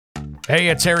Hey,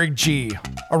 it's Eric G.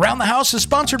 Around the House is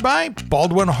sponsored by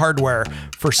Baldwin Hardware.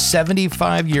 For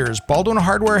 75 years, Baldwin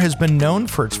Hardware has been known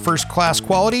for its first-class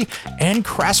quality and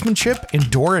craftsmanship in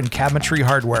door and cabinetry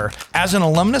hardware. As an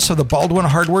alumnus of the Baldwin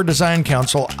Hardware Design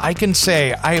Council, I can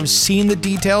say I have seen the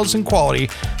details and quality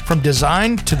from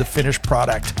design to the finished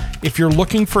product. If you're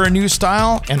looking for a new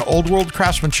style and old-world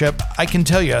craftsmanship, I can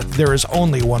tell you there is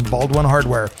only one Baldwin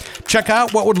Hardware. Check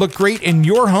out what would look great in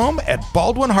your home at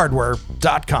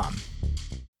baldwinhardware.com.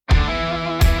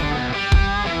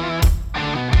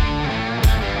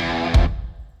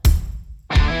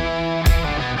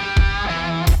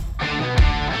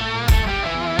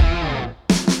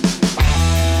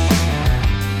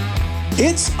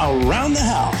 It's Around the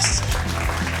House.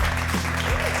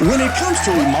 When it comes to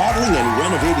remodeling and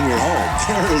renovating your home,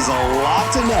 there is a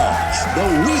lot to know, but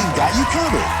we've got you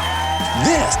covered.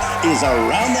 This is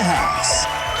Around the House.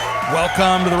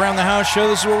 Welcome to the Around the House show.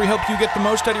 This is where we help you get the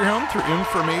most out of your home through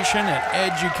information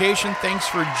and education. Thanks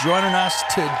for joining us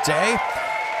today.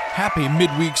 Happy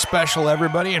midweek special,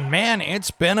 everybody. And man,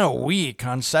 it's been a week.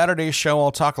 On Saturday's show,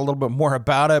 I'll talk a little bit more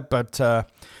about it, but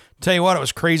tell you what, it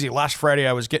was crazy. Last Friday,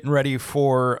 I was getting ready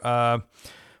for a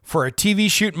TV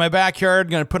shoot in my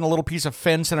backyard. Going to put in a little piece of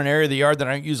fence in an area of the yard that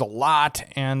I don't use a lot,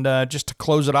 and just to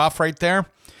close it off right there.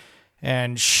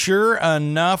 And sure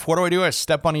enough, what do? I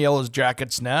step on a yellow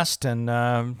jacket's nest, and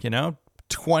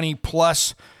 20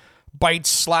 plus bites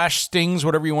 / stings,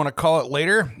 whatever you want to call it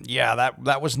later. Yeah,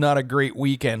 that was not a great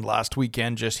weekend last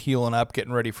weekend. Just healing up,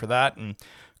 getting ready for that, and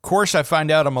of course, I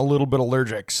find out I'm a little bit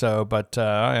allergic, but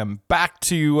I am back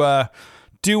to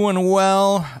doing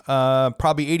well,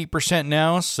 probably 80%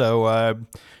 now, so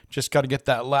just got to get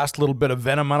that last little bit of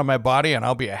venom out of my body, and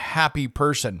I'll be a happy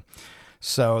person.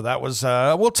 So that was,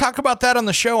 we'll talk about that on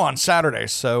the show on Saturday,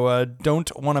 so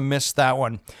don't want to miss that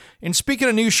one. And speaking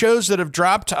of new shows that have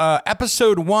dropped,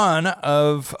 episode 1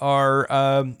 of our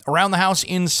Around the House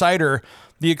Insider,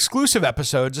 the exclusive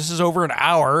episodes, this is over an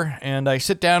hour, and I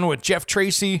sit down with Jeff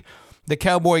Tracy, the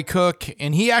cowboy cook,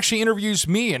 and he actually interviews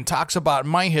me and talks about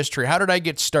my history. How did I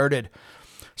get started?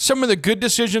 Some of the good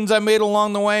decisions I made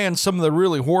along the way and some of the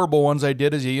really horrible ones I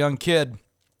did as a young kid.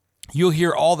 You'll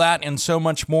hear all that and so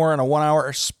much more in a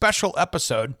 1-hour special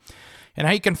episode. And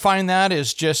how you can find that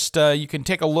is just, you can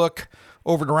take a look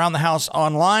over at Around the House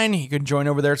online. You can join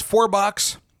over there. It's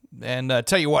 $4. And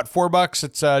tell you what, $4,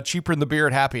 it's cheaper than the beer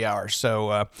at happy hour.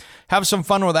 So have some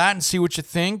fun with that and see what you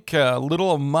think. A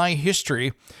little of my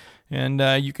history. And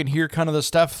you can hear kind of the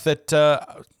stuff that,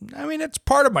 it's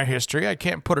part of my history. I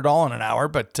can't put it all in an hour,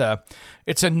 but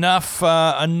it's enough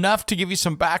to give you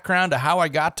some background to how I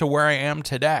got to where I am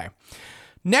today.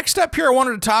 Next up here, I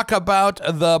wanted to talk about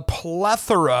the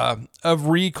plethora of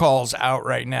recalls out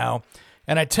right now.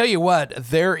 And I tell you what,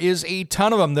 there is a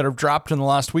ton of them that have dropped in the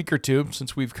last week or two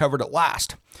since we've covered it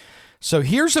last. So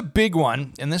here's a big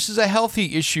one, and this is a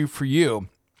healthy issue for you.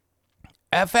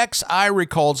 FXI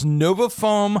recalls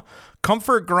NovaFoam,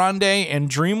 Comfort Grande, and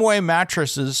Dreamway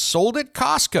mattresses sold at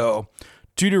Costco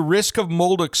due to risk of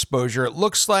mold exposure. It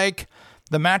looks like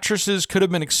the mattresses could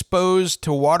have been exposed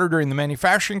to water during the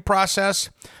manufacturing process,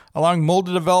 allowing mold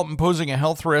to develop and posing a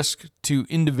health risk to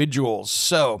individuals.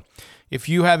 So if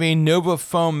you have a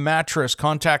NovaFoam mattress,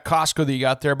 contact Costco that you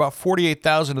got there. About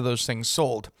 48,000 of those things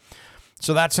sold.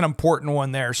 So that's an important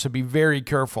one there, so be very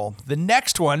careful. The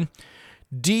next one,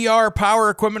 DR Power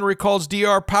Equipment recalls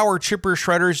DR Power chipper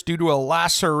shredders due to a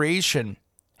laceration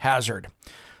hazard.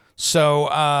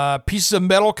 So pieces of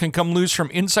metal can come loose from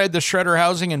inside the shredder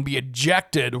housing and be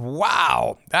ejected.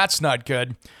 Wow, that's not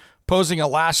good. Posing a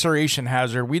laceration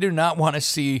hazard. We do not want to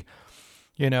see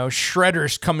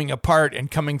shredders coming apart and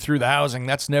coming through the housing.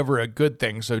 That's never a good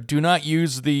thing. So do not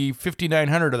use the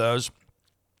 5,900 of those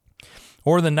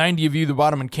or the 90 of you that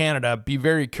bought them in Canada. Be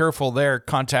very careful there.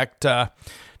 Contact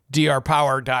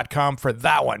drpower.com for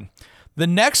that one. The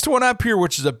next one up here,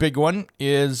 which is a big one,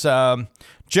 is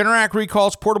Generac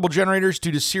recalls portable generators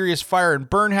due to serious fire and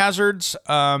burn hazards.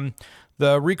 The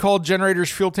recalled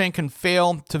generator's fuel tank can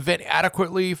fail to vent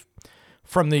adequately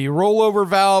from the rollover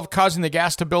valve, causing the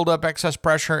gas to build up excess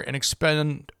pressure and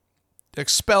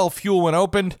expel fuel when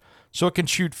opened, so it can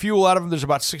shoot fuel out of them. There's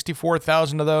about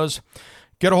 64,000 of those.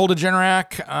 Get a hold of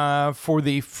Generac for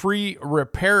the free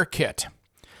repair kit.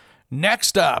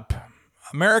 Next up,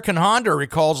 American Honda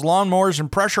recalls lawnmowers and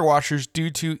pressure washers due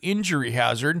to injury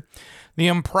hazard. The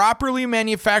improperly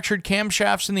manufactured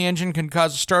camshafts in the engine can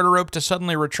cause a starter rope to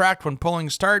suddenly retract when pulling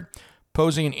start,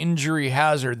 posing an injury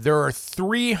hazard. There are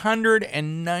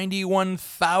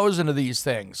 391,000 of these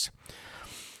things.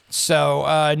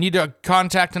 So need to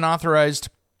contact an authorized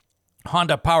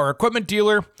Honda Power Equipment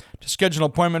dealer to schedule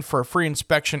an appointment for a free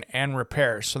inspection and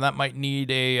repair. So that might need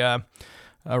a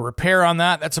repair on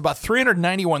that. That's about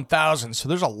 $391,000. So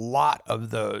there's a lot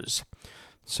of those.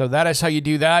 So that is how you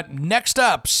do that. Next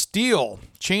up, Stihl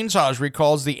Chainsaws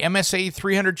recalls the MSA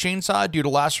 300 chainsaw due to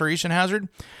laceration hazard.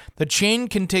 The chain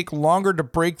can take longer to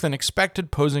break than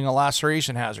expected, posing a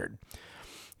laceration hazard.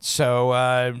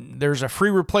 So there's a free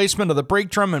replacement of the brake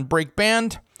drum and brake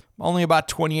band. Only about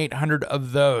 2,800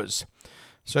 of those.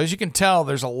 So as you can tell,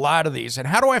 there's a lot of these. And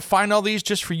how do I find all these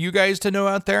just for you guys to know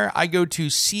out there? I go to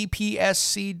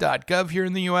cpsc.gov here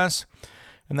in the U.S.,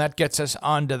 and that gets us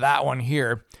onto that one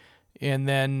here. And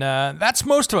then that's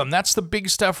most of them. That's the big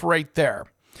stuff right there.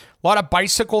 A lot of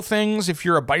bicycle things if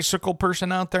you're a bicycle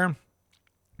person out there.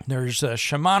 There's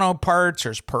Shimano parts.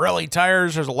 There's Pirelli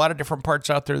tires. There's a lot of different parts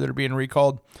out there that are being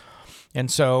recalled. And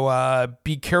so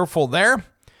be careful there.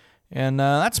 And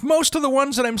that's most of the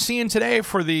ones that I'm seeing today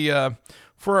for the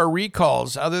for our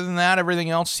recalls. Other than that, everything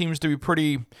else seems to be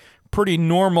pretty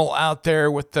normal out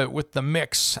there with the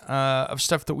mix of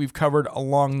stuff that we've covered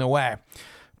along the way.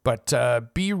 But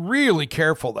be really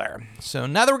careful there. So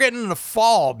now that we're getting into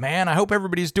fall, man, I hope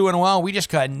everybody's doing well. We just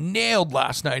got nailed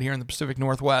last night here in the Pacific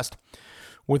Northwest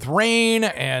with rain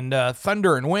and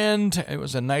thunder and wind. It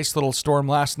was a nice little storm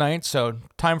last night. So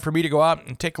time for me to go out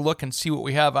and take a look and see what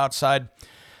we have outside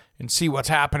and see what's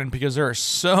happening, because there are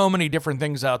so many different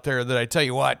things out there that I tell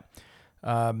you what,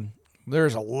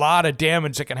 there's a lot of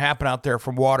damage that can happen out there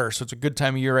from water. So it's a good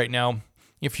time of year right now,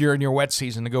 if you're in your wet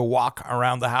season, to go walk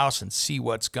around the house and see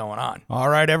what's going on. All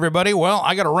right, everybody. Well,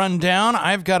 I got to run down.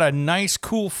 I've got a nice,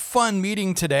 cool, fun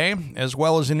meeting today, as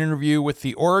well as an interview with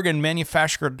the Oregon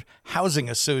Manufactured Housing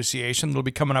Association. That'll be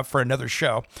coming up for another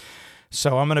show.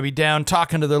 So I'm going to be down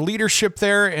talking to the leadership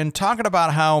there and talking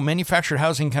about how manufactured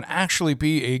housing can actually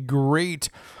be a great,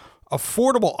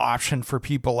 affordable option for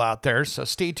people out there. So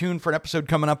stay tuned for an episode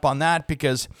coming up on that,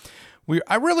 because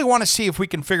I really want to see if we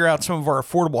can figure out some of our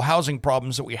affordable housing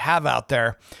problems that we have out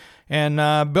there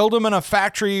and build them in a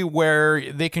factory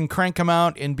where they can crank them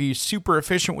out and be super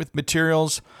efficient with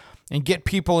materials and get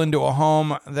people into a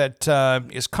home that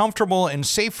is comfortable and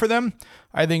safe for them.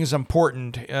 I think is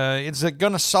important. Is it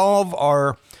going to solve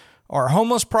our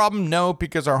homeless problem? No,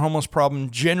 because our homeless problem,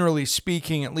 generally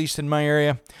speaking, at least in my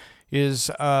area, is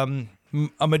a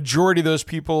majority of those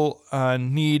people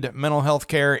need mental health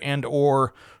care and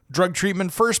or drug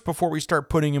treatment first before we start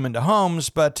putting them into homes.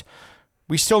 But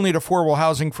we still need affordable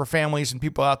housing for families and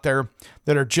people out there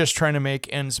that are just trying to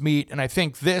make ends meet. And I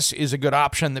think this is a good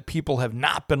option that people have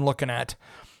not been looking at,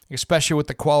 especially with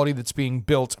the quality that's being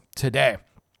built today.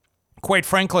 Quite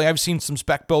frankly, I've seen some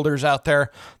spec builders out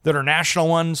there that are national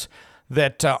ones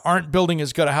that aren't building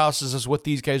as good of houses as what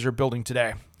these guys are building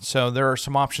today. So there are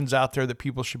some options out there that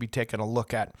people should be taking a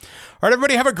look at. All right,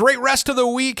 everybody, have a great rest of the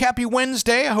week. Happy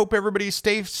Wednesday. I hope everybody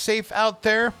stays safe out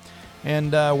there.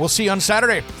 And we'll see you on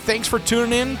Saturday. Thanks for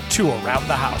tuning in to Around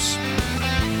the House.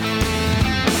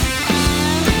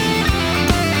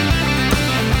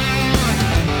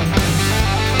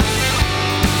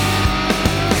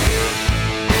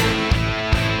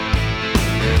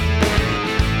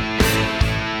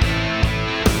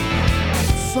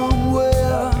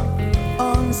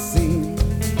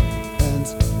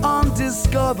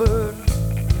 Undiscovered,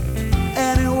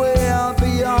 anywhere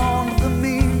beyond the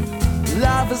mean.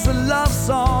 Life is a love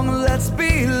song, let's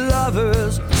be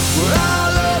lovers. We're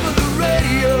all over the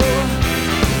radio.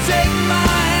 Take my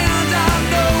hand, I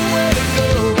know where to go.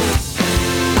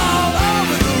 All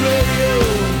over the radio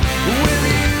with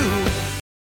you.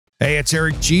 Hey, it's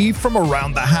Eric G. from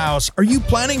Around the House. Are you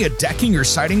planning a decking or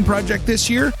siding project this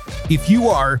year? If you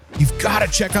are, you've got to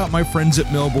check out my friends at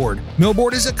Millboard.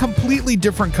 Millboard is a completely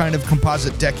different kind of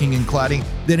composite decking and cladding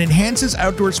that enhances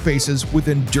outdoor spaces with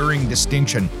enduring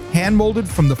distinction. Hand-molded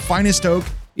from the finest oak,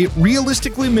 it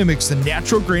realistically mimics the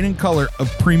natural grain and color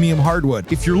of premium hardwood.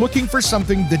 If you're looking for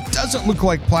something that doesn't look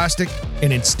like plastic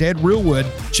and instead real wood,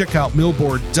 check out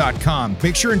millboard.com.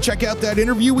 Make sure and check out that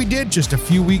interview we did just a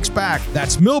few weeks back.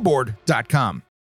 That's millboard.com.